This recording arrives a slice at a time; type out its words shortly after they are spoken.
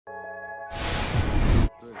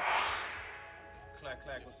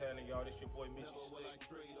Clack, what's happening, y'all? This your boy Mitchell Slick.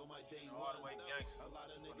 All the way gangster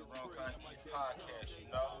for the Wrong Kind of Geeks podcast,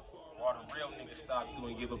 you know? All the real niggas stop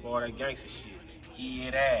doing give up all that gangster shit. Hear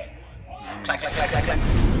that? Clack, clack, clack, clack, clack.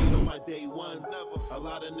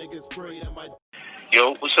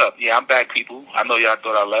 Yo, what's up? Yeah, I'm back, people. I know y'all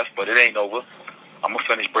thought I left, but it ain't over. I'm gonna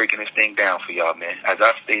finish breaking this thing down for y'all, man. As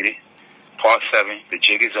I stated, part 7, the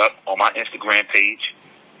jig is up on my Instagram page,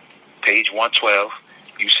 page 112.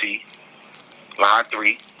 You see, line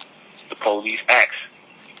 3, the police asks,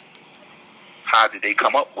 how did they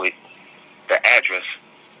come up with the address,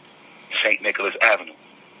 St. Nicholas Avenue?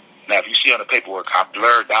 Now, if you see on the paperwork, I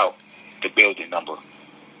blurred out the building number.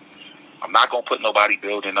 I'm not gonna put nobody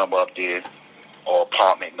building number up there or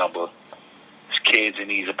apartment number. There's kids in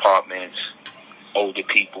these apartments, older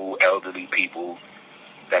people, elderly people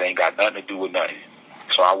that ain't got nothing to do with nothing.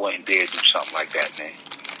 So I wouldn't dare do something like that, man.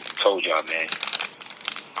 Told y'all, man.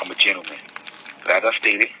 I'm a gentleman. But as I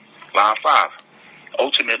stated, line 5.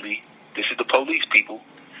 Ultimately, this is the police, people.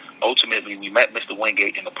 Ultimately, we met Mr.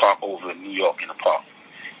 Wingate in the park over in New York in the park.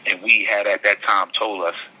 And we had at that time told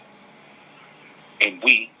us,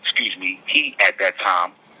 he at that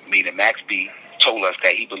time, meaning Max B, told us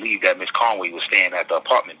that he believed that Miss Conway was staying at the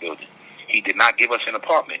apartment building. He did not give us an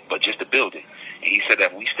apartment, but just a building. And he said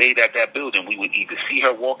that when we stayed at that building, we would either see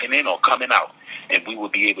her walking in or coming out, and we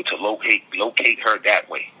would be able to locate her that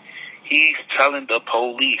way. He's telling the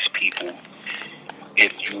police, people,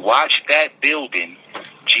 if you watch that building,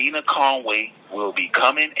 Gina Conway will be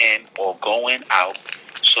coming in or going out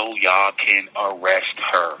so y'all can arrest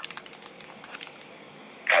her.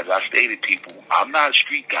 As I stated, people, I'm not a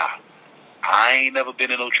street guy. I ain't never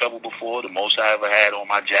been in no trouble before. The most I ever had on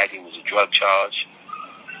my jacket was a drug charge.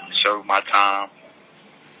 Served my time,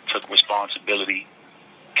 took responsibility,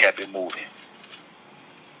 kept it moving.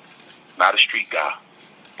 Not a street guy.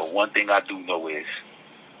 But one thing I do know is,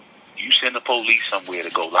 you send the police somewhere to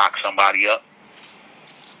go lock somebody up,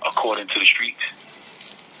 according to the streets,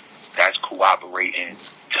 that's cooperating,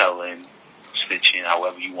 telling, snitching,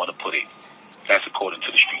 however you want to put it. That's according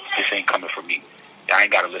to the streets. This ain't coming from me. Y'all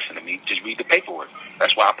ain't got to listen to me. Just read the paperwork.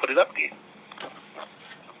 That's why I put it up there.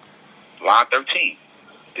 Line 13.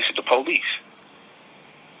 This is the police.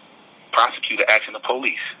 Prosecutor asking the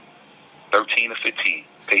police. 13 or 15.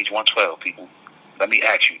 Page 112, people. Let me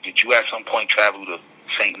ask you, did you at some point travel to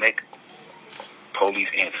St. Nick? Police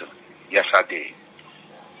answer. Yes, I did.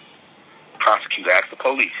 Prosecutor asked the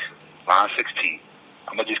police. Line 16.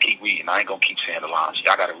 I'm going to just keep reading. I ain't going to keep saying the lines.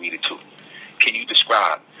 Y'all got to read it too. Can you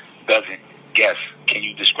describe, can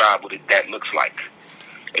you describe what that looks like?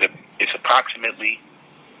 It's approximately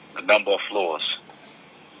the number of floors.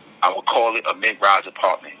 I would call it a mid-rise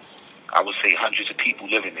apartment. I would say hundreds of people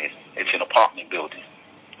living there. It's an apartment building.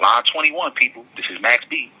 Line 21, people. This is Max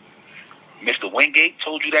B. Mr. Wingate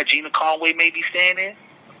told you that Gina Conway may be staying there?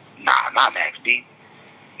 Nah, not Max B.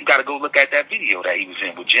 You got to go look at that video that he was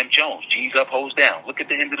in with Jim Jones. G's up, hoes down. Look at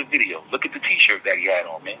the end of the video. Look at the T-shirt that he had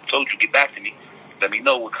on, man. Told you, get back to me. Let me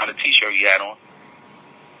know what kind of T-shirt he had on.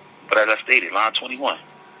 But as I stated, line 21.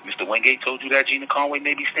 Mr. Wingate told you that Gina Conway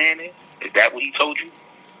may be staying there? Is that what he told you?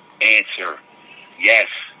 Answer. Yes,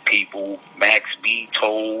 people. Max B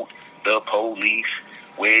told the police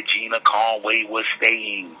where Gina Conway was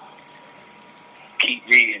staying. Keep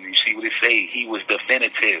reading. You see what it say. He was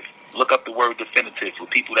definitive. Look up the word definitive for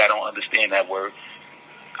people that don't understand that word.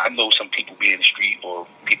 I know some people be in the street or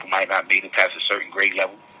people might not be it past a certain grade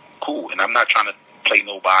level. Cool. And I'm not trying to play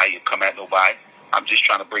nobody or come at nobody. I'm just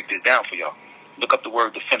trying to break this down for y'all. Look up the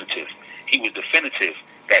word definitive. He was definitive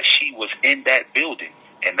that she was in that building.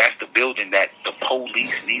 And that's the building that the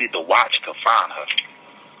police needed to watch to find her.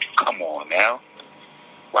 Come on now.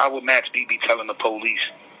 Why would Max B be telling the police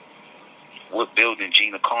what building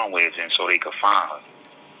Gina Conway is in so they could find her?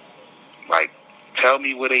 Like, tell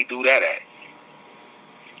me where they do that at.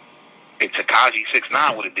 If Tekashi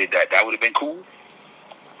 6ix9ine would have did that, that would have been cool?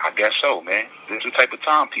 I guess so, man. This is the type of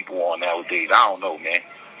time people on nowadays. I don't know, man.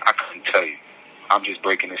 I couldn't tell you. I'm just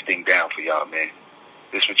breaking this thing down for y'all, man.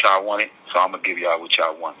 This what y'all wanted, so I'm going to give y'all what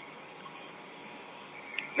y'all want.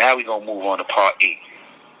 Now we're going to move on to part 8.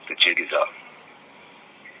 The jig is up.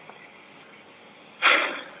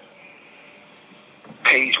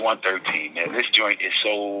 Page 113, man. This joint is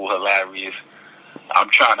so hilarious. I'm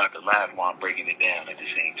trying not to laugh while I'm breaking it down at the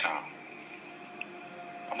same time.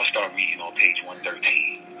 I'm going to start reading on page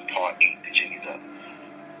 113, part 8, the jig is up.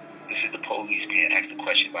 This is the police being asked a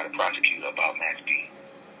question by the prosecutor about Max B.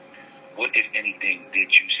 What, if anything,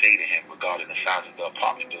 did you say to him regarding the size of the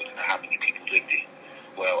apartment building and how many people lived there?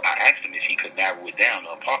 Well, I asked him if he could narrow it down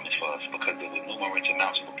to apartments for us because there were numerous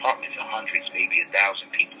amounts of apartments, hundreds, maybe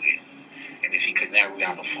 1,000 people here. And if he could and narrow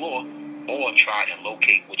down the floor, or try and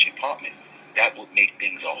locate which apartment. That would make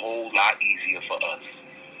things a whole lot easier for us.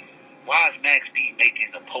 Why is Max B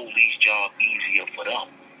making the police job easier for them?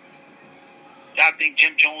 Y'all think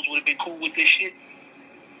Jim Jones would have been cool with this shit?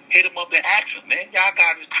 Hit him up and ask him, man. Y'all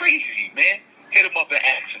guys is crazy, man. Hit him up and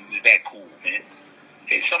ask him, is that cool, man?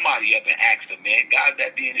 Hit somebody up and ask him, man. Guys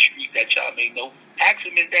that be in the street that y'all may know, ask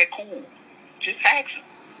him, is that cool? Just ask him.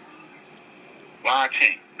 Line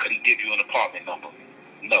 10, could he give you an apartment number?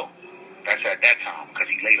 No. That's at that time, because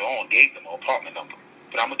he later on gave them an apartment number.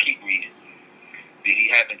 But I'm going to keep reading. Did he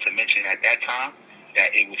happen to mention at that time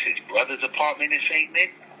that it was his brother's apartment in St.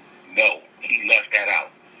 Nick? No. He left that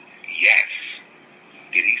out. Yes.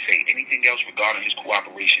 Did he say anything else regarding his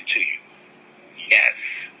cooperation to you? Yes.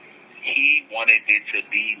 He wanted it to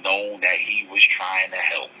be known that he was trying to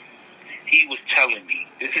help. He was telling me,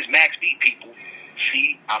 this is Max B, people.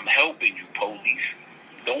 See, I'm helping you, police.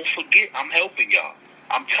 Don't forget I'm helping y'all.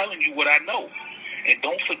 I'm telling you what I know. And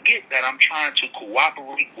don't forget that I'm trying to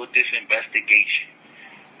cooperate with this investigation.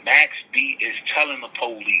 Max B is telling the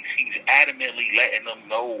police. He's adamantly letting them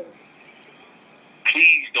know.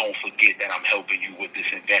 Please don't forget that I'm helping you with this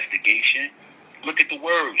investigation. Look at the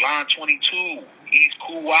word, line 22. He's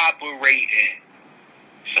cooperating.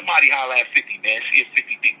 Somebody holler at 50, man. See if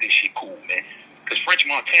 50 think this shit cool, man. Because French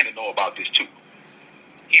Montana know about this, too.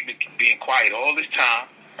 He been being quiet all this time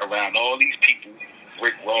around all these people.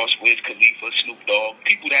 Rick Ross, Wiz Khalifa, Snoop Dogg.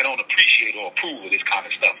 People that don't appreciate or approve of this kind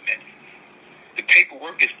of stuff, man. The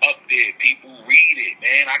paperwork is up there. People read it,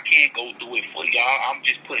 man. I can't go do it for y'all. I'm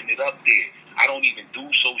just putting it up there. I don't even do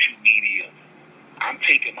social media. I'm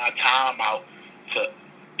taking my time out to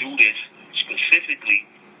do this specifically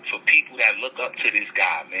for people that look up to this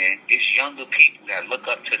guy, man. It's younger people that look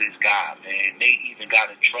up to this guy, man. They even got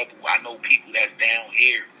in trouble. I know people that's down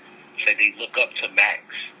here said they look up to Max.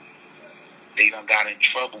 They done got in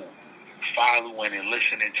trouble following and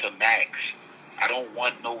listening to Max. I don't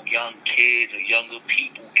want no young kids or younger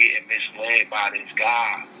people getting misled by this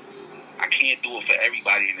guy. I can't do it for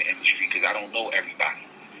everybody in the industry because I don't know everybody.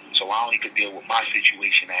 So I only could deal with my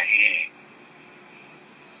situation at hand.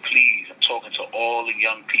 Please, I'm talking to all the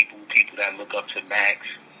young people, people that look up to Max.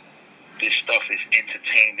 This stuff is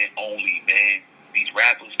entertainment only, man. These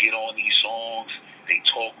rappers get on these songs, they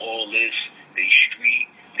talk all this, they street,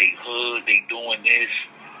 they hood, they doing this.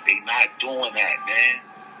 They not doing that, man.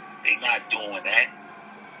 They not doing that.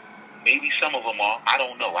 Maybe some of them are. I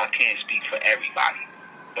don't know. I can't speak for everybody.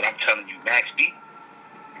 But I'm telling you, Max B,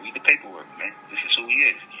 read the paperwork, man. This is who he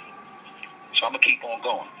is. So I'm going to keep on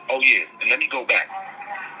going. Oh, yeah. And let me go back.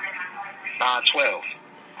 Line 12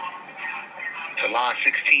 to line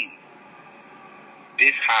 16.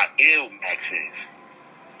 This how ill Max is.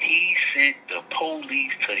 He sent the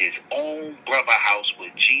police to his own brother house where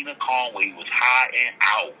Gina Conway was high and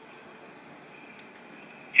out.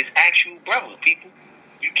 His actual brother, people.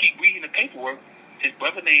 You keep reading the paperwork, his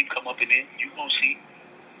brother name come up in there, you gonna see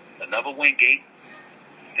another Wingate.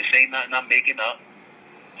 This ain't nothing I'm making up.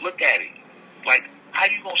 Look at it. Like, how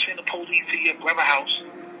you gonna send the police to your brother house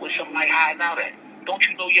with somebody hiding out at? Don't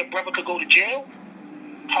you know your brother could go to jail?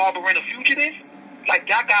 Harboring a fugitive? Like,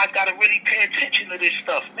 y'all guys gotta really pay attention to this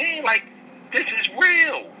stuff, man. Like, this is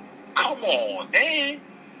real. Come on, man.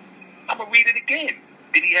 I'm gonna read it again.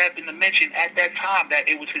 Did he happen to mention at that time that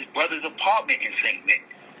it was his brother's apartment in St. Nick?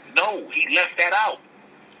 No, he left that out.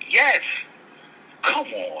 Yes. Come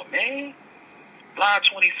on, man. Line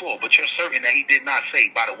 24, but you're certain that he did not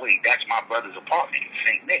say, by the way, that's my brother's apartment in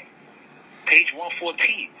St. Nick. Page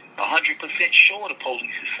 114, 100% sure the police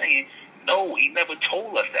is saying, no, he never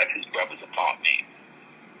told us that's his brother's apartment.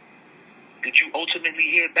 Did you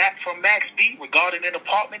ultimately hear back from Max B regarding an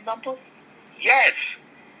apartment number? Yes.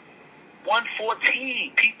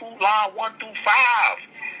 114, people, line 1 through 5.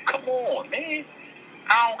 Come on, man.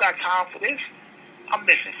 I don't got time for this. I'm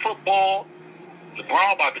missing football.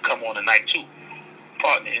 LeBron about to come on tonight, too.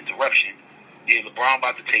 Pardon the interruption. Yeah, LeBron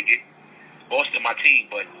about to take it. Boston my team,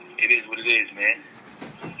 but it is what it is, man.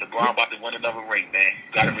 LeBron about to win another ring, man.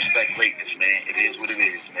 Gotta respect greatness, man. It is what it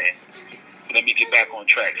is, man. But let me get back on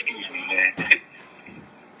track. Excuse me, man.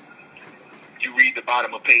 You read the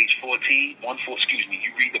bottom of page 14.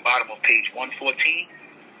 You read the bottom of page 114.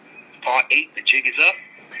 Part 8, the jig is up.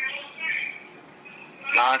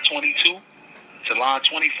 Line 22 to line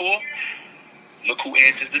 24. Look who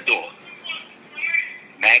answers the door.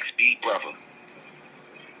 Max B. brother.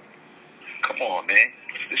 Come on, man.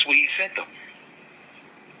 This is where he sent them.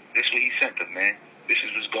 Man. This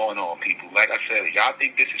is what's going on, people. Like I said, y'all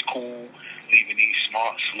think this is cool, leaving these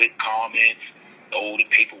smart, slick comments, the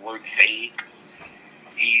paperwork fake,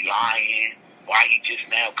 he lying, Why he just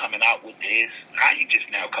now coming out with this? How he just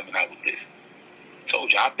now coming out with this? Told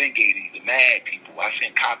you, I've been gave these to mad people. I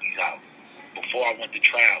sent copies out before I went to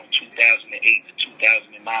trial, 2008 to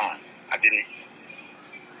 2009. I did an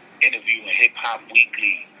interview in Hip Hop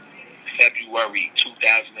Weekly, February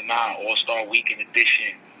 2009, All-Star Weekend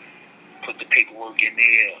edition. Put the paperwork in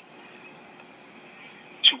there.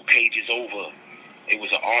 2 pages over. It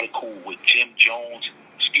was an article with Jim Jones.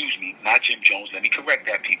 Excuse me, not Jim Jones. Let me correct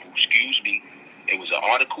that, people. Excuse me. It was an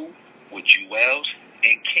article with Juelz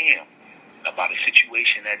and Cam about a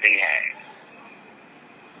situation that they had.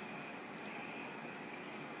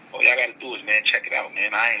 All y'all gotta do is, man, check it out,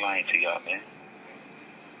 man. I ain't lying to y'all, man.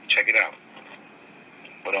 Check it out.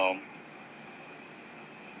 But,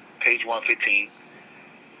 page 115,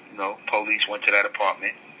 you know, police went to that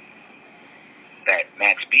apartment that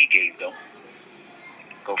Max B gave them.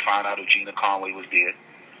 Go find out if Gina Conway was there.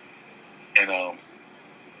 And,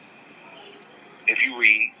 if you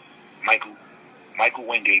read, Michael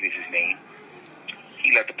Wingate is his name.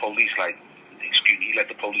 He let the police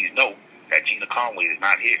know that Gina Conway is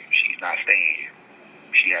not here. She's not staying here.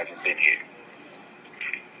 She hasn't been here.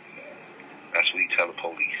 That's what he tell the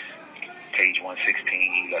police. Page 116,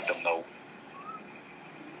 he let them know.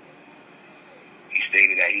 He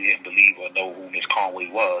stated that he didn't believe or know who Miss Conway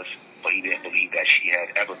was, but he didn't believe that she had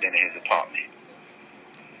ever been in his apartment.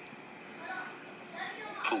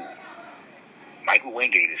 Cool. Michael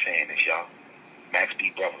Wingate is saying this, y'all. Max B.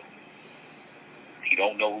 brother. He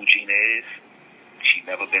don't know who Gina is. She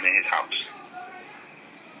never been in his house.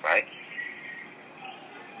 Right?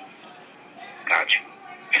 Got you.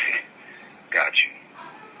 Got you.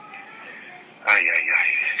 Ay,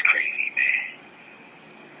 this is crazy, man.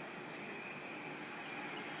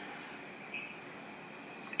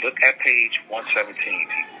 Look at page 117,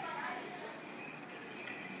 people.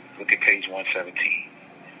 Look at page 117.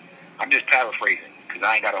 I'm just paraphrasing because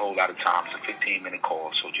I ain't got a whole lot of time. It's a 15-minute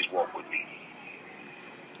call, so just walk with me.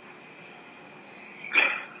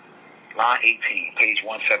 Line 18, page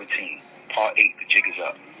 117, part 8, the jig is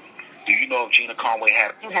up. Do you know if Gina Conway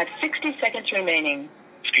had... You have 60 seconds remaining.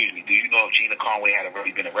 Excuse me, do you know if Gina Conway had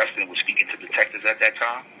already been arrested and was speaking to detectives at that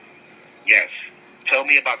time? Yes. Tell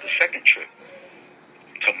me about the second trip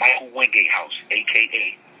to Michael Wingate house,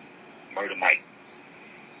 a.k.a. Murder Mike.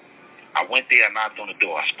 I went there, I knocked on the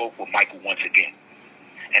door. I spoke with Michael once again.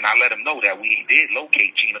 And I let him know that we did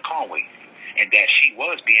locate Gina Conway and that she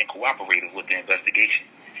was being cooperative with the investigation.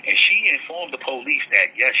 And she informed the police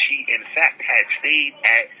that, yes, she, in fact, had stayed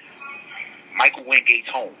at Michael Wingate's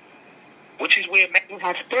home, which is where... You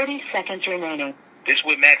have 30 seconds remaining. This is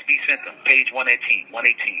where Max B sent them, page 118.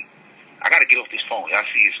 I got to get off this phone. Y'all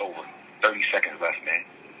see it's over. 30 seconds left, man.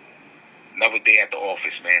 Another day at the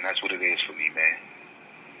office, man. That's what it is for me, man.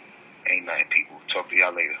 Ain't nothing, people. Talk to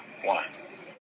y'all later. 1.